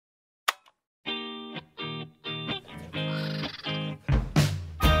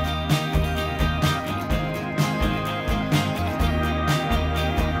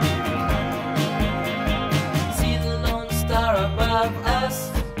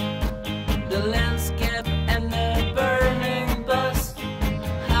the landscape and the burning bus.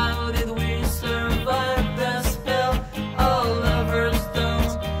 How did we survive the spell? All lovers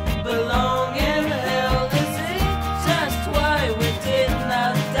don't belong in hell. Is it just why we did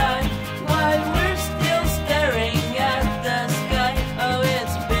not die? Why we're still staring at the sky? Oh,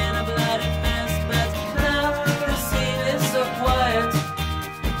 it's been a bloody mess, but now the scene is so quiet.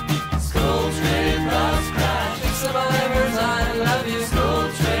 School trip bus crash, survivors, I love you. School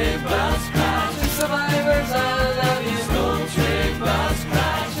trip bus crash, survivors, I love you. School trip bus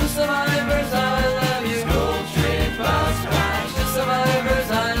crash, survivors, I love you. School trip bus crash, survivors,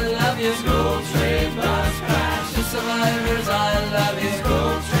 I love you. School trip bus crash, survivors, I love you.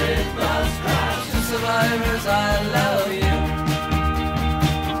 School trip bus crash, survivors, I love you.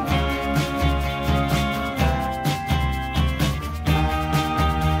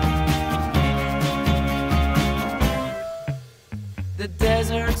 The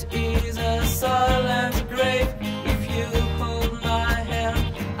desert is a silent grave. If you hold my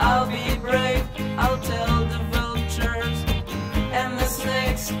hand, I'll be brave. I'll tell the vultures and the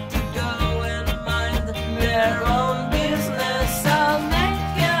snakes to go and mind their own business. I'll make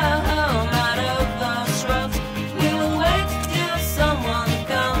a home out of the shrubs. We'll wait till someone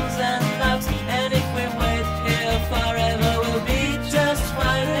comes and knocks, and if we wait here forever, we'll be just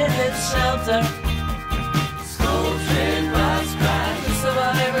fine in its shelter. School trip bus crash,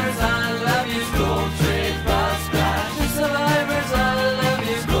 survivors, I love you. School trip bus crash, survivors, I love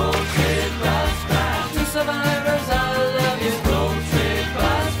you. School trip bus crash, survivors, I love you. School trip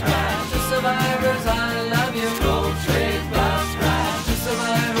bus crash, survivors, I love you. School trip bus crash,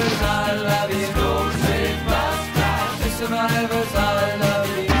 survivors, I love you. School trip bus crash, survivors, I love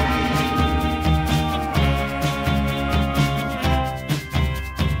you.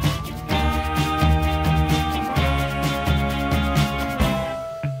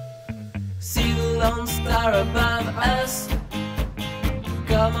 See the lone star above us.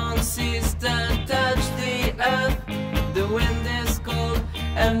 Come on, sister, touch the earth. The wind is cold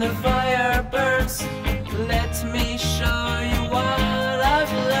and the fire burns. Let me show you what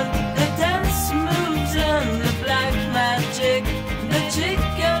I've learned. The dance moves and the black magic, the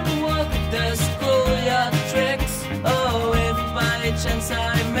chicken walk, the schoolyard tricks. Oh, if by chance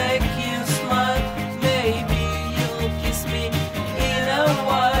I make you smile, maybe you'll kiss me in a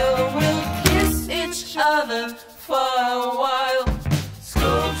while. We'll kiss each other for a while.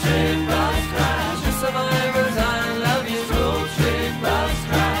 School trip bus crash, survivors, I love you. School trip bus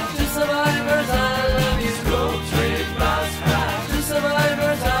crash, survivors, I love you. School trip bus crash,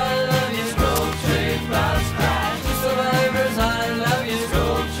 survivors, I love you. School trip bus crash, survivors, I love you.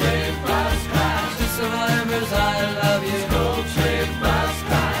 School trip bus crash, survivors, I love you. School trip bus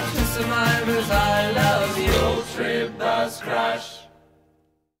crash, survivors, I love you. School trip bus crash.